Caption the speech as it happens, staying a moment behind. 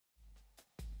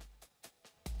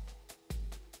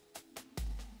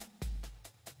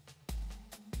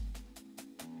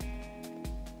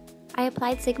I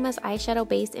applied Sigma's eyeshadow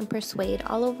base in Persuade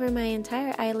all over my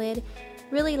entire eyelid,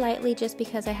 really lightly just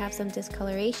because I have some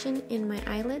discoloration in my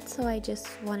eyelid, so I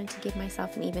just wanted to give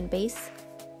myself an even base.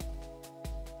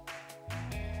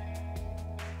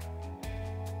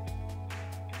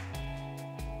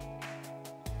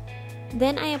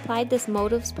 Then I applied this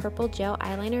Motives Purple Gel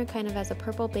Eyeliner kind of as a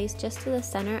purple base just to the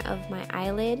center of my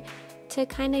eyelid to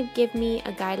kind of give me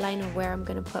a guideline of where I'm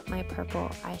going to put my purple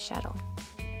eyeshadow.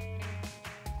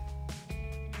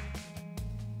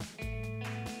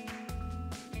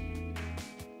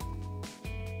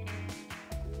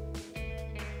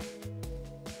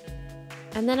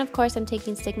 And then of course I'm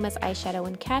taking Sigma's eyeshadow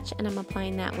in Catch and I'm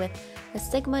applying that with a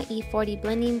Sigma E40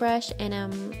 blending brush, and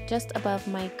I'm just above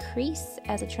my crease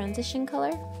as a transition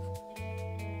color.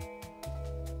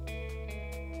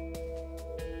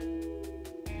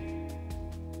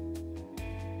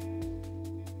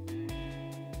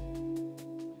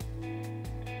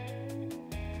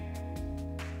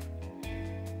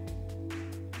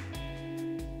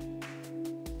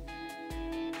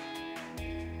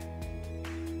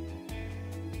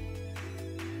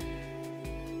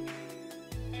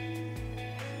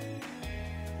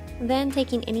 Then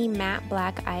taking any matte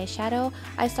black eyeshadow,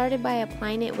 I started by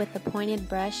applying it with a pointed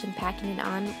brush and packing it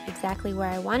on exactly where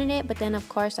I wanted it, but then of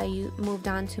course I moved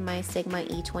on to my Sigma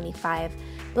E25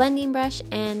 blending brush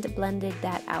and blended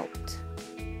that out.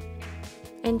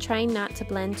 And trying not to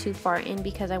blend too far in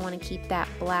because I want to keep that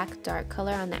black dark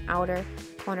color on the outer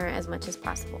corner as much as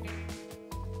possible.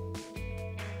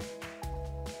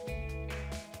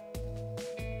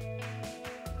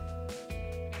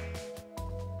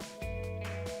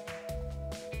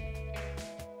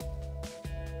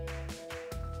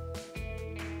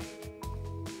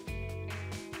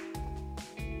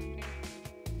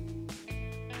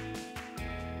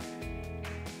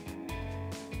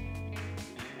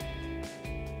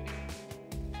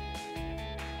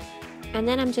 And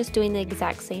then I'm just doing the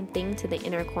exact same thing to the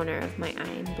inner corner of my eye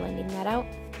and blending that out.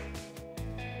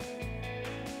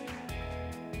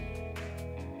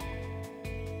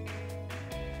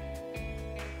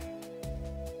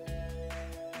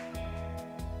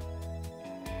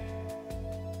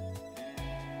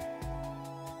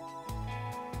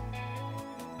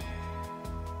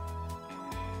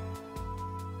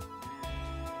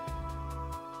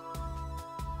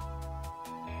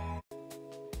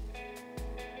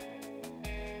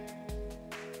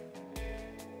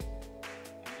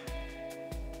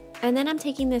 And then I'm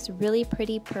taking this really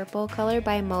pretty purple color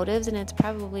by Motives, and it's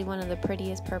probably one of the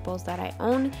prettiest purples that I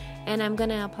own, and I'm going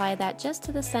to apply that just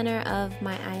to the center of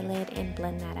my eyelid and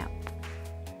blend that out.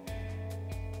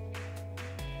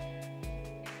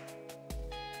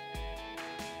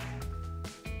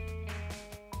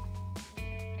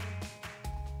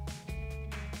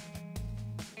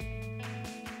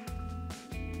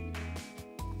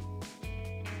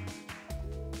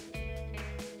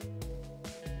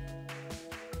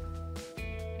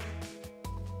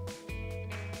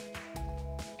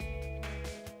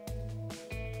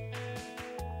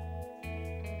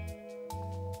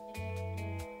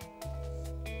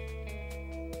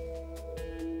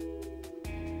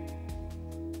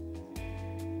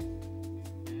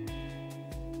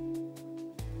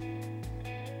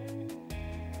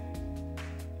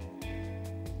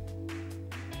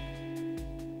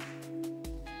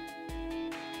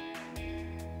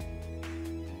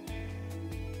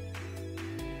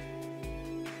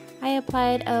 I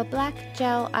applied a black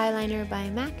gel eyeliner by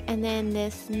MAC and then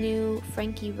this new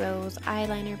Frankie Rose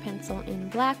eyeliner pencil in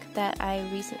black that I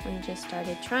recently just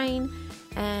started trying,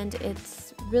 and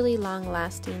it's really long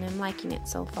lasting. I'm liking it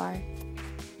so far.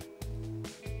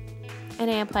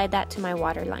 And I applied that to my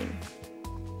waterline.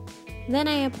 Then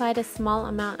I applied a small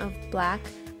amount of black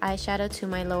eyeshadow to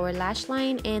my lower lash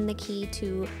line, and the key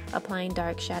to applying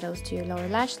dark shadows to your lower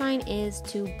lash line is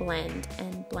to blend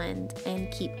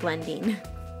and keep blending.